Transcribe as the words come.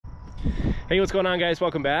Hey, what's going on, guys?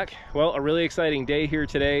 Welcome back. Well, a really exciting day here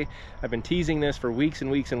today. I've been teasing this for weeks and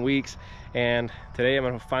weeks and weeks, and today I'm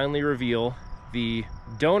going to finally reveal the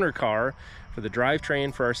donor car for the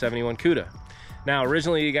drivetrain for our 71 Cuda. Now,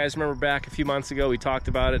 originally, you guys remember back a few months ago, we talked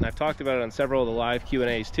about it, and I've talked about it on several of the live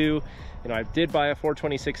Q&As too. You know, I did buy a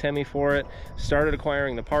 426 Hemi for it, started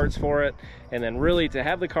acquiring the parts for it, and then really to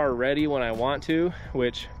have the car ready when I want to,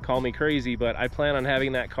 which, call me crazy, but I plan on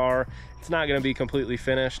having that car. It's not going to be completely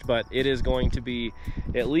finished, but it is going to be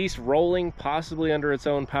at least rolling, possibly under its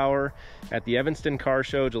own power, at the Evanston Car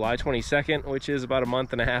Show, July 22nd, which is about a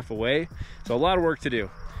month and a half away. So a lot of work to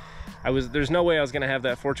do. There's no way I was going to have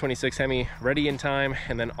that 426 Hemi ready in time,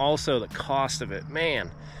 and then also the cost of it,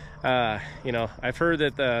 man. You know, I've heard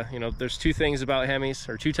that you know, there's two things about Hemis,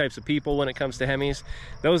 or two types of people when it comes to Hemis: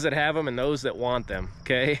 those that have them and those that want them.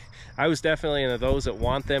 Okay, I was definitely in the those that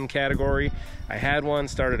want them category. I had one,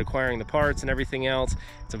 started acquiring the parts and everything else.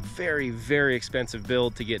 It's a very, very expensive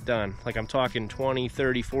build to get done. Like, I'm talking 20,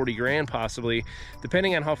 30, 40 grand possibly,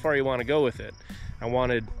 depending on how far you want to go with it. I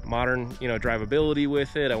wanted modern, you know, drivability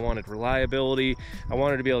with it. I wanted reliability. I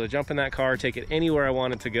wanted to be able to jump in that car, take it anywhere I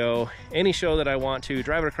wanted to go, any show that I want to,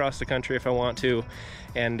 drive it across the country if I want to.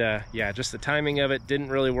 And yeah, just the timing of it didn't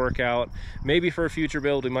really work out. Maybe for a future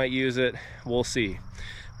build we might use it, we'll see.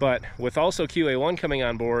 But with also QA1 coming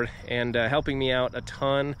on board and helping me out a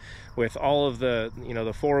ton with all of the, you know,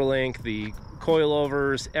 the 4-link, the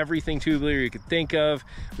coilovers, everything tubular you could think of.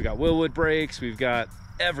 We got Willwood brakes, we've got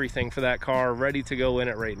everything for that car ready to go in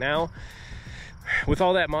it right now. With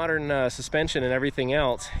all that modern suspension and everything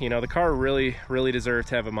else, you know, the car really deserves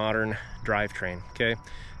to have a modern drivetrain. Okay,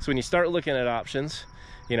 so when you start looking at options,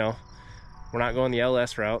 you know, we're not going the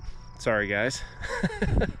LS route. Sorry, guys.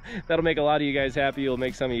 That'll make a lot of you guys happy. It'll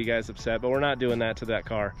make some of you guys upset, but we're not doing that to that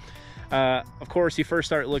car. Of course, you first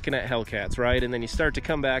start looking at Hellcats, right? And then you start to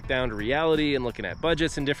come back down to reality and looking at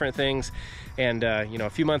budgets and different things. And, you know, a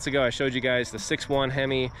few months ago, I showed you guys the 6.1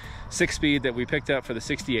 Hemi 6-speed that we picked up for the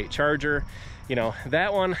 68 Charger. You know,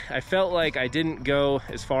 that one, I felt like I didn't go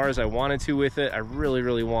as far as I wanted to with it. I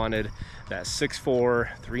really wanted that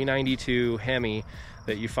 6.4 392 Hemi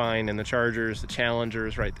that you find in the Chargers, the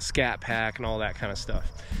Challengers, right, the Scat Pack and all that kind of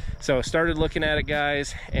stuff. So started looking at it,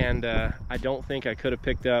 guys, and I don't think I could have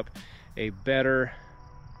picked up a better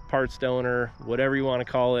parts donor, whatever you want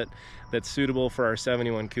to call it, that's suitable for our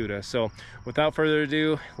 71 Cuda. So without further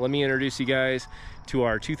ado, let me introduce you guys to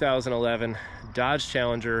our 2011 Dodge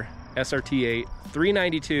Challenger SRT8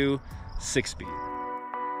 392 6-speed.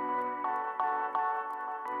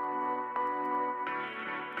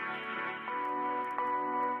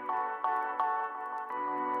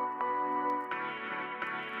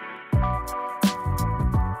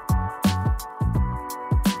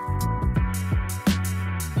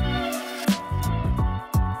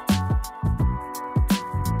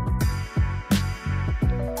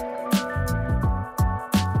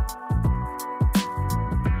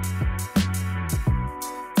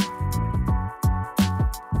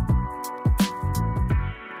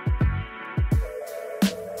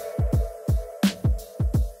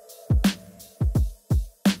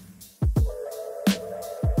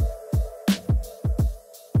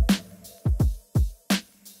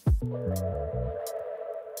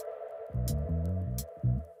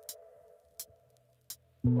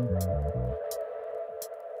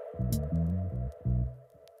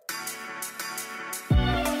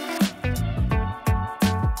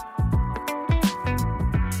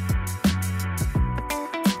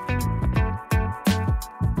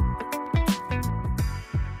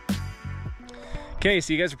 Okay,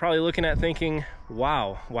 so you guys are probably looking at thinking,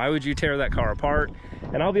 wow, why would you tear that car apart?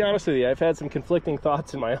 And I'll be honest with you, I've had some conflicting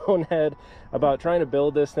thoughts in my own head about trying to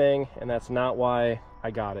build this thing, and that's not why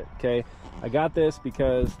I got it, okay? I got this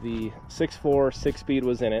because the 6.4 6-speed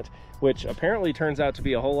was in it, which apparently turns out to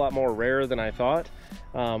be a whole lot more rare than I thought.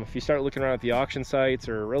 If you start looking around at the auction sites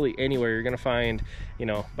or really anywhere, you're gonna find, you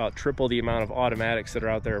know, about triple the amount of automatics that are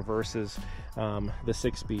out there versus the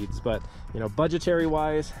 6-speeds. But, you know, budgetary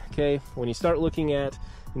wise, okay, when you start looking at,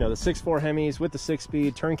 you know, the 6.4 Hemis with the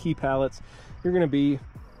 6-speed turnkey pallets, you're gonna be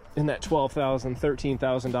in that $12,000,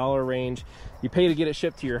 $13,000 range. You pay to get it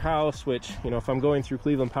shipped to your house, which, you know, if I'm going through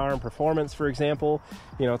Cleveland Power and Performance, for example,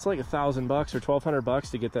 you know, it's like $1,000 or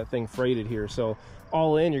 $1,200 to get that thing freighted here. So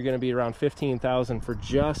all in, you're going to be around $15,000 for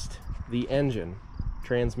just the engine,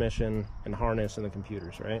 transmission, and harness, and the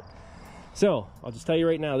computers, right? So I'll just tell you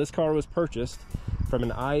right now, this car was purchased from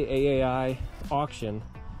an IAAI auction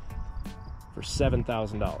for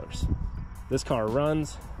 $7,000. This car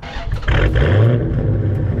runs.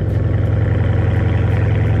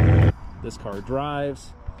 This car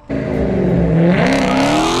drives.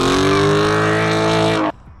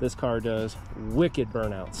 this car does wicked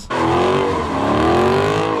burnouts.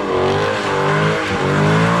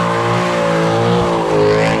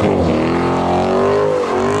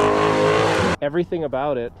 Everything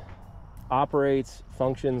about it operates,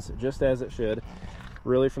 functions just as it should.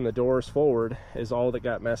 Really, from the doors forward is all that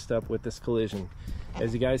got messed up with this collision.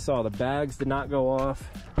 As you guys saw, the bags did not go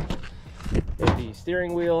off. The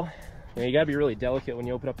steering wheel, you gotta be really delicate when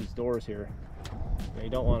you open up these doors here. You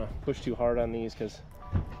don't want to push too hard on these because,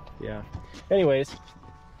 yeah. Anyways,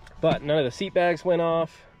 but none of the seat bags went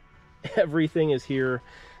off. Everything is here,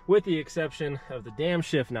 with the exception of the damn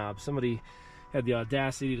shift knob. Somebody had the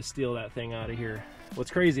audacity to steal that thing out of here. What's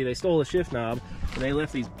crazy, they stole the shift knob and they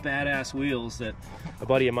left these badass wheels that a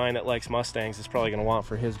buddy of mine that likes Mustangs is probably going to want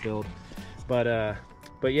for his build.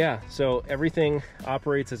 But yeah, so everything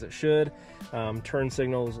operates as it should. Turn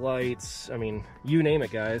signals, lights, I mean, you name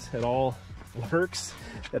it, guys. It all works,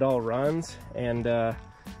 it all runs, and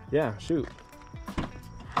yeah, shoot,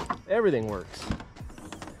 everything works.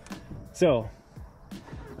 So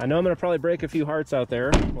I know I'm going to probably break a few hearts out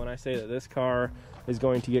there when I say that this car is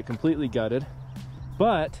going to get completely gutted,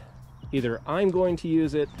 but either I'm going to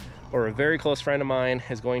use it or a very close friend of mine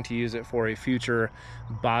is going to use it for a future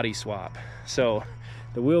body swap. So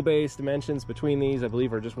the wheelbase dimensions between these, I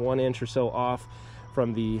believe, are just 1 inch or so off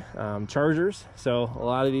from the Chargers. So a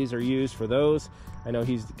lot of these are used for those. I know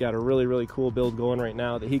he's got a really cool build going right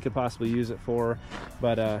now that he could possibly use it for.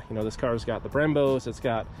 But you know, this car's got the Brembos, it's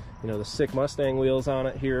got, you know, the sick Mustang wheels on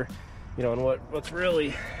it here. You know, and what's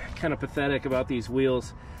really kind of pathetic about these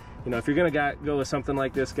wheels, you know, if you're gonna go with something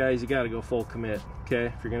like this, guys, you gotta go full commit, okay?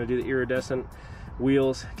 If you're gonna do the iridescent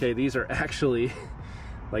wheels, okay, these are actually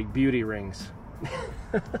like beauty rings.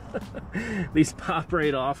 These pop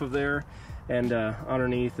right off of there, and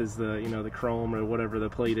underneath is the, you know, the chrome or whatever the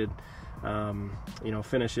plated you know,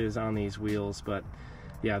 finishes on these wheels. But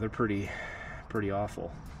yeah, they're pretty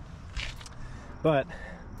awful. But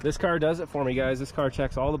this car does it for me, guys. This car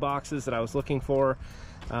checks all the boxes that I was looking for.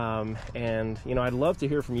 And you know, I'd love to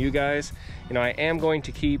hear from you guys. You know, I am going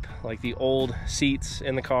to keep like the old seats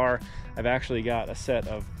in the car. I've actually got a set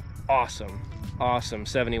of awesome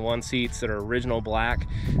 71 seats that are original black,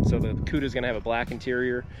 so the Cuda is gonna have a black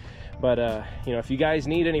interior. But you know, if you guys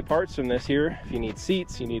need any parts from this here, if you need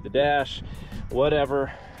seats, you need the dash,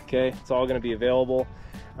 whatever, okay, it's all gonna be available.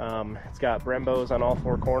 It's got Brembos on all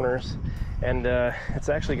 4 corners, and it's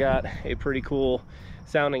actually got a pretty cool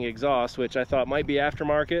sounding exhaust, which I thought might be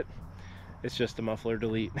aftermarket. It's just a muffler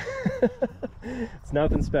delete. It's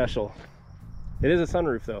nothing special. It is a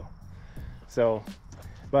sunroof though. So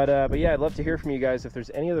but yeah, I'd love to hear from you guys if there's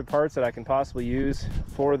any other parts that I can possibly use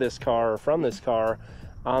for this car or from this car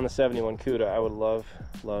on the 71 Cuda. I would love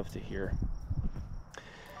to hear.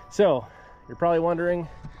 So you're probably wondering,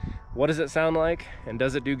 what does it sound like and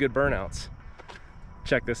does it do good burnouts?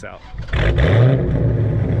 Check this out.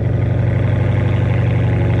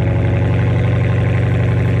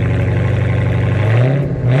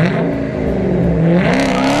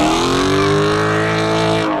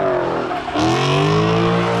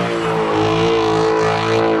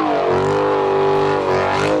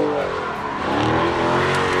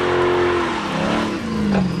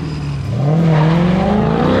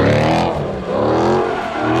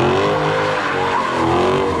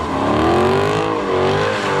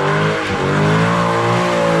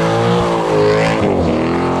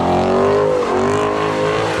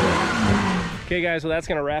 Okay guys, well that's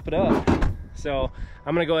gonna wrap it up. So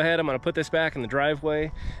I'm gonna go ahead, I'm gonna put this back in the driveway.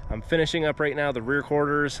 I'm finishing up right now the rear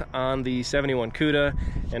quarters on the 71 Cuda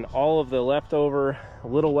and all of the leftover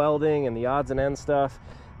little welding and the odds and ends stuff,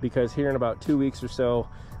 because here in about 2 weeks or so,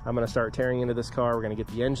 I'm gonna start tearing into this car. We're gonna get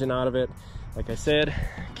the engine out of it. Like I said,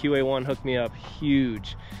 QA1 hooked me up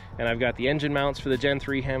huge, and I've got the engine mounts for the Gen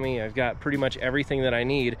 3 Hemi. I've got pretty much everything that I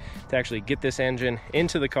need to actually get this engine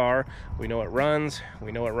into the car. We know it runs.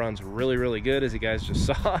 We know it runs really good, as you guys just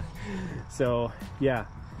saw. So yeah,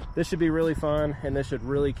 this should be really fun, and this should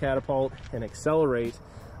really catapult and accelerate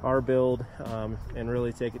our build and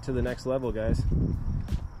really take it to the next level, guys.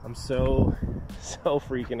 I'm so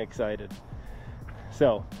freaking excited.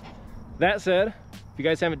 So that said, if you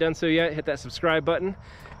guys haven't done so yet, hit that subscribe button,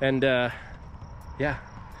 and yeah,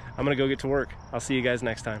 I'm gonna go get to work. I'll see you guys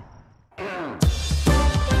next time.